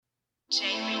J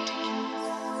Ridiculous.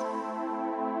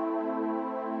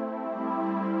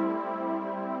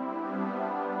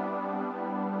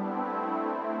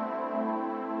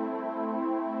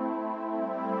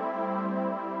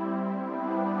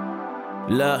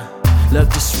 Look,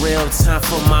 this real time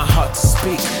for my heart to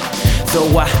speak.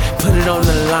 Though I put it on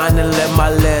the line and let my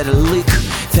letter leak.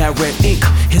 That red ink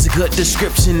is a good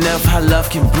description of how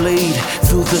love can bleed.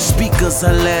 Through the speakers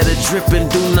I let it drip and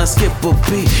do not skip a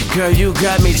beat. Girl, you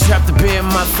got me trapped up in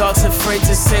my thoughts, afraid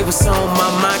to say what's on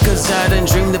my mind. Cause I done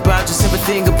dreamed about just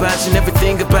everything about you, and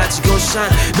everything about you gon'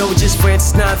 shine. No, we're just friends,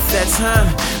 it's not that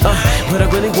time. But I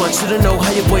really want you to know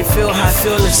how your boy feel, how I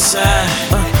feel inside.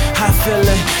 How I feel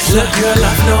it. Look, girl,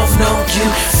 I've known you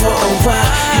for a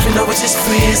while. Even though we're just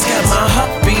friends, got my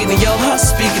heart beating, your heart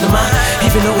speaking to mine.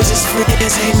 Even though we're just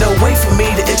friends, ain't no way for me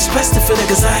to express the feeling.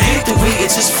 Cause I hate that we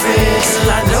are just friends.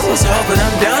 I know it's hard, but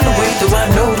I'm down the way through. I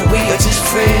know that we are just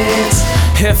friends.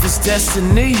 If it's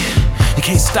destiny, you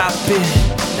can't stop it.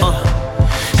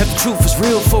 If the truth is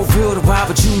real, for real, to why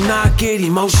would you not get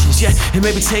emotions? Yeah, it may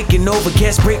be taking over,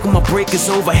 gas break when my break is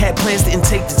over. Had plans, didn't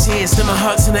take the chance. Then my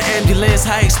heart's in the ambulance.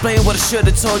 I explain what I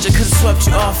should've told you, cause it swept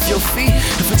you off your feet.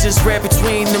 If I just read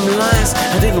between them lines,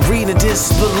 I didn't read in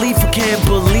disbelief. I can't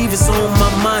believe it's on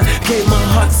my mind. Gave my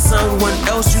heart to someone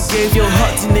else. You gave your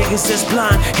heart to niggas that's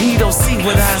blind. He don't see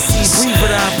what I see, breathe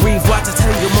what I breathe. Watch, I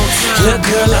tell you more time. Look,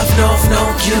 girl, I've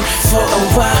known you for a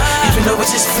while. Even though we're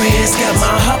just friends, got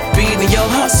my heart beating, your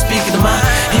heart speaking to mine.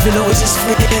 Even though it's just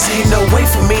friends, ain't no way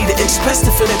for me to express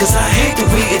the feeling. Cause I hate that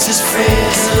we are just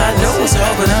friends. I know it's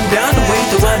hard, but I'm down the way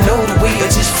through. I know that we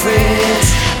are just friends.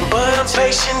 But I'm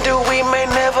patient, dude, we may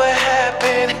never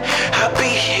happen. I'll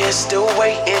be here still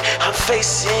waiting. I'm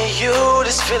facing you.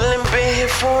 This feeling been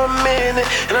here for a minute,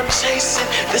 and I'm chasing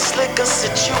this liquor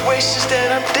situations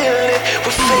that I'm dealing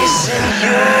with, facing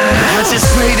you. I just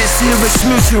pray this here is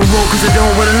mutual, cause I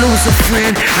don't wanna lose a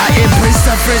friend. I embrace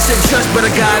our friendship trust, but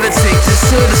I gotta take this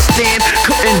to the stand.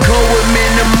 Couldn't go with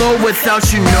minimal without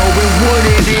you knowing what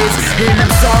it is. And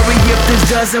I'm sorry if this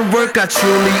doesn't work, I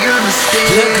truly understand.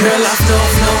 Look, girl, I've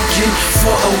known you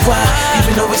for a while.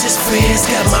 Even though we're just friends,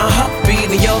 got my heart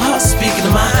beating, your heart speaking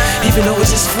to mine. Even though we're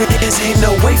just friends, ain't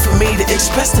no way for me to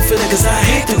express the feeling. Cause I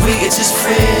hate that we are just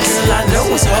friends. I know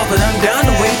it's hard, but I'm down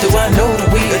the way through. I know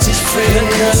that we are just friends. Look,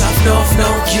 girl, I've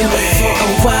known you for a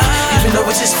while. Even though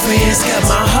we're just friends, got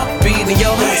my heart beating,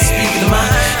 your heart speaking to mine.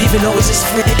 Even though we're just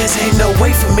friends, ain't no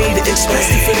way for me to express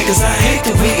the feeling. Cause I hate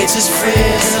that we are just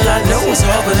friends. I know it's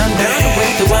hard, but I'm down the way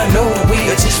through. I know that we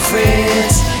are just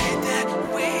friends.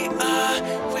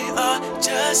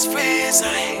 Just friends, I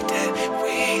hate that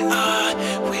we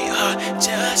are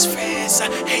just friends. I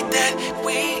hate that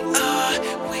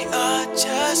we are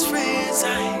just friends. I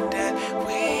hate